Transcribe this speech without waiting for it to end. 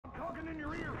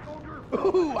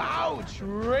Ooh, ouch!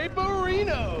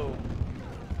 Raperino!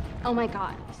 Oh my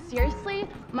god, seriously?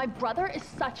 My brother is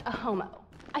such a homo.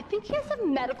 I think he has a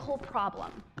medical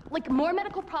problem. Like, more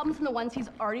medical problems than the ones he's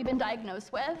already been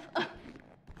diagnosed with.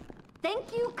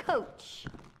 Thank you, Coach.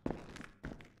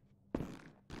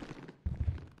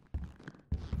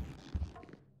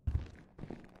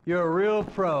 You're a real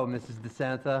pro, Mrs.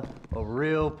 DeSanta. A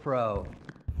real pro.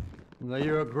 Well,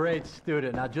 you're a great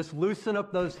student. Now just loosen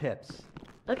up those hips.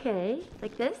 Okay,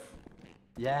 like this?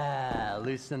 Yeah,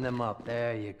 loosen them up.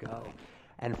 There you go.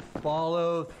 And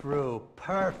follow through.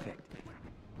 Perfect.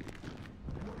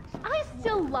 I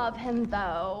still love him,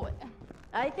 though.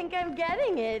 I think I'm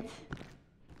getting it.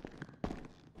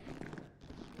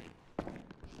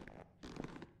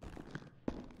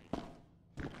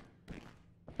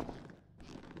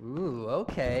 Ooh,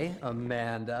 okay,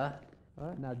 Amanda. All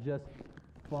right, now just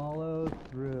follow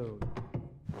through.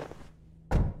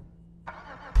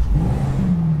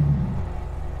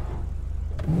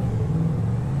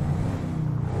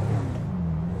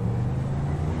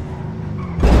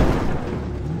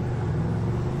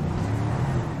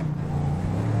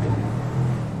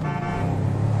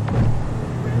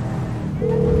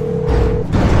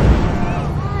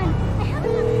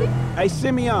 Hey,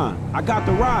 Simeon, I got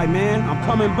the ride, man. I'm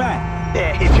coming back.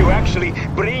 If you actually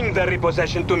bring the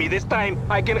repossession to me this time,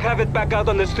 I can have it back out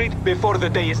on the street before the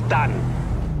day is done.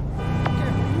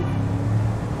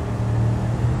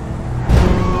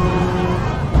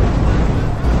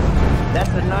 That's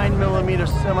a 9mm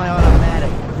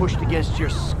semi-automatic pushed against your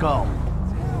skull.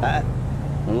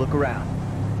 Don't look around.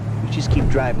 You just keep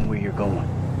driving where you're going.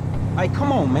 Hey,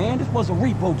 come on, man. This was a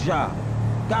repo job.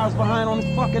 Guy was behind on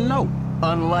his fucking note.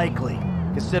 Unlikely,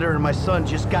 considering my son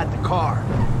just got the car.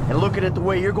 And looking at the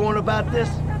way you're going about this,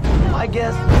 I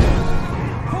guess...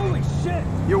 Holy shit!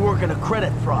 You're working a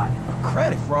credit fraud. A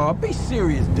credit fraud? Be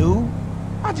serious, dude.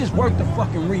 I just worked the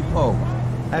fucking repo.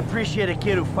 I appreciate a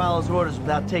kid who follows orders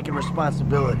without taking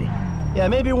responsibility. Yeah,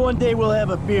 maybe one day we'll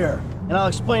have a beer, and I'll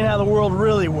explain how the world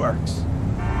really works.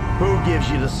 Who gives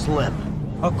you the slip?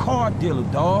 A car dealer,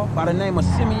 dawg, by the name of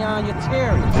Simeon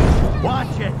Yetarian.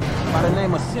 Watch it! By the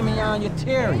name of Simeon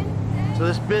Yetarian. So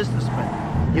this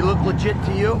businessman, he look legit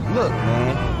to you? Look,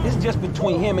 man, it's just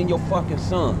between him and your fucking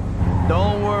son.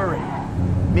 Don't worry.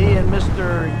 Me and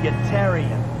Mr.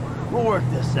 Yetarian, we'll work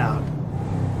this out.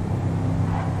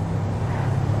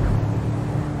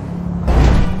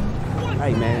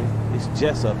 Hey, man, it's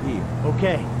Jess up here.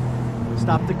 Okay,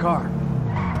 stop the car.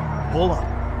 Pull up.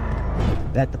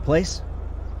 That the place?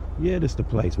 Yeah, this the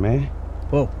place, man.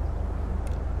 Whoa.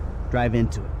 Drive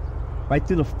into it. Right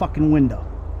through the fucking window.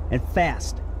 And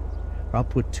fast. Or I'll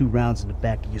put 2 rounds in the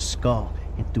back of your skull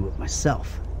and do it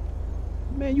myself.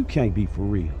 Man, you can't be for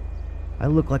real. I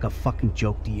look like a fucking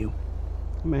joke to you.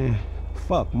 Man,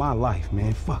 fuck my life,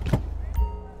 man. Fuck it.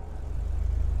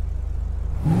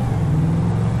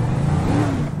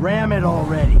 Ram it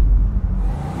already.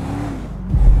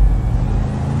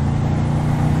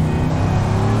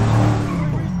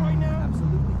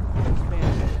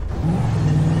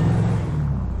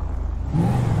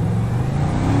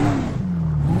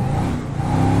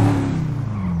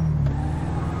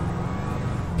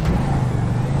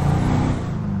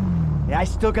 Yeah, I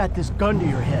still got this gun to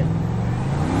your head.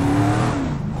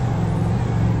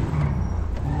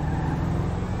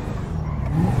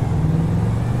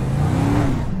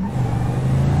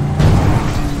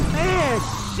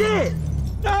 Shit!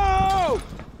 No!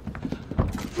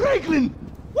 Franklin!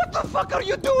 What the fuck are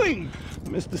you doing?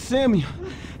 Mr. Simeon,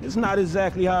 it's not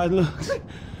exactly how it looks.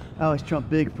 I always trump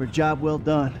big for a job well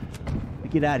done. Now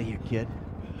get out of here, kid.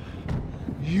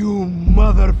 You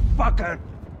motherfucker!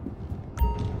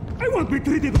 I won't be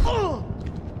treated...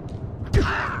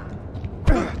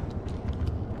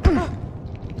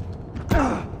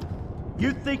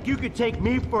 You think you could take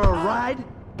me for a ride?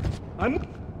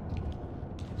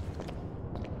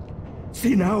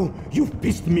 See now, you've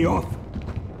pissed me off.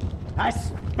 I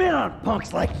spit on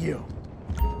punks like you.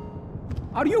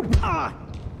 Are you...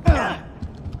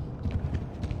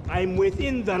 I'm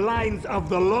within the lines of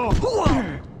the law.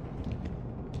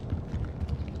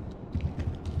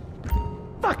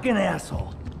 Fucking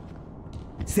asshole.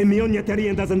 Simeon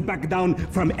Yetarian doesn't back down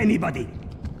from anybody.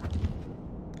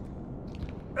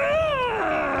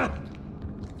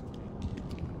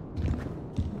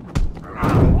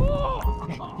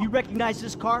 You recognize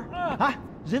this car? Huh?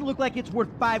 Does it look like it's worth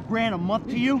 $5 grand a month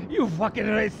to you? You fucking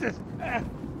racist.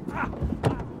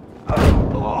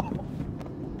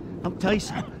 I'll tell you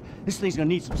something. This thing's gonna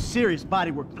need some serious body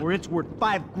work for it. It's worth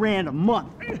 $5 grand a month.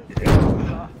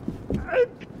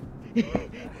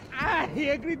 He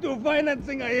agreed to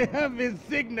financing. I have his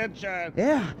signature.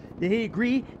 Yeah, did he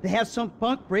agree to have some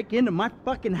punk break into my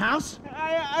fucking house?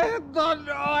 I don't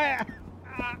know.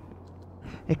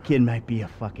 That kid might be a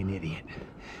fucking idiot,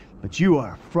 but you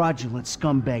are a fraudulent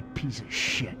scumbag piece of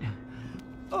shit.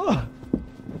 Ugh.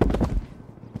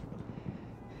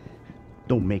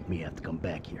 Don't make me have to come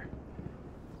back here.